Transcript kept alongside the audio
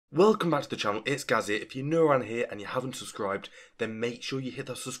Welcome back to the channel, it's Gaz here. If you're new around here and you haven't subscribed, then make sure you hit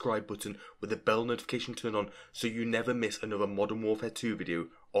that subscribe button with the bell notification turned on so you never miss another Modern Warfare 2 video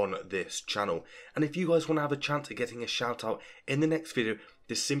on this channel. And if you guys want to have a chance at getting a shout out in the next video,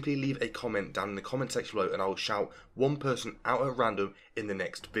 just simply leave a comment down in the comment section below and I will shout one person out at random in the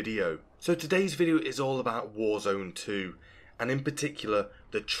next video. So today's video is all about Warzone 2. And in particular,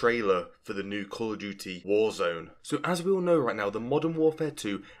 the trailer for the new Call of Duty Warzone. So as we all know right now, the Modern Warfare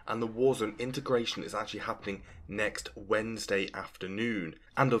 2 and the Warzone integration is actually happening next Wednesday afternoon.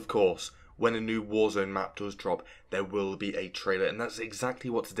 And of course, when a new Warzone map does drop, there will be a trailer, and that's exactly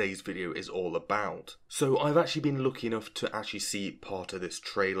what today's video is all about. So I've actually been lucky enough to actually see part of this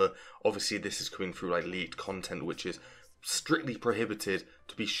trailer. Obviously this is coming through like leaked content, which is strictly prohibited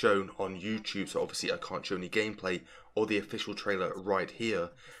to be shown on YouTube, so obviously I can't show any gameplay or the official trailer right here.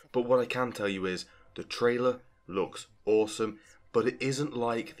 But what I can tell you is the trailer looks awesome, but it isn't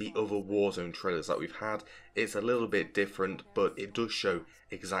like the other Warzone trailers that we've had. It's a little bit different, but it does show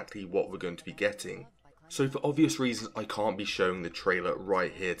exactly what we're going to be getting. So for obvious reasons I can't be showing the trailer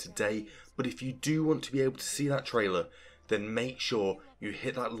right here today, but if you do want to be able to see that trailer, then make sure you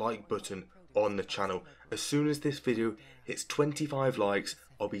hit that like button on the channel. As soon as this video hits 25 likes,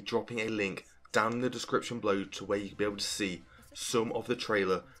 I'll be dropping a link down in the description below to where you can be able to see some of the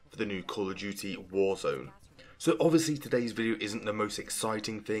trailer for the new Call of Duty Warzone. So obviously today's video isn't the most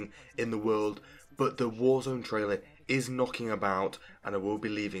exciting thing in the world, but the Warzone trailer is knocking about and I will be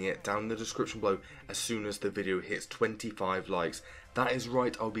leaving it down in the description below as soon as the video hits 25 likes. That is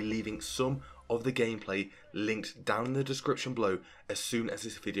right, I'll be leaving some of the gameplay linked down in the description below as soon as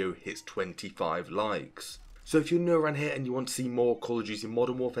this video hits 25 likes. So if you're new around here and you want to see more Call of Duty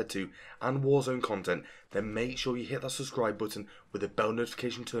Modern Warfare 2 and Warzone content, then make sure you hit that subscribe button with the bell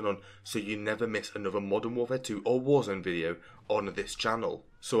notification turned on so you never miss another Modern Warfare 2 or Warzone video on this channel.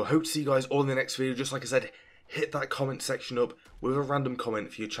 So I hope to see you guys all in the next video. Just like I said, hit that comment section up with a random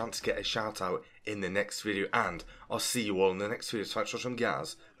comment for your chance to get a shout out in the next video, and I'll see you all in the next video. So thanks for watching,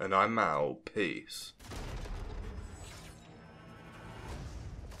 Gaz, and I'm out. Peace.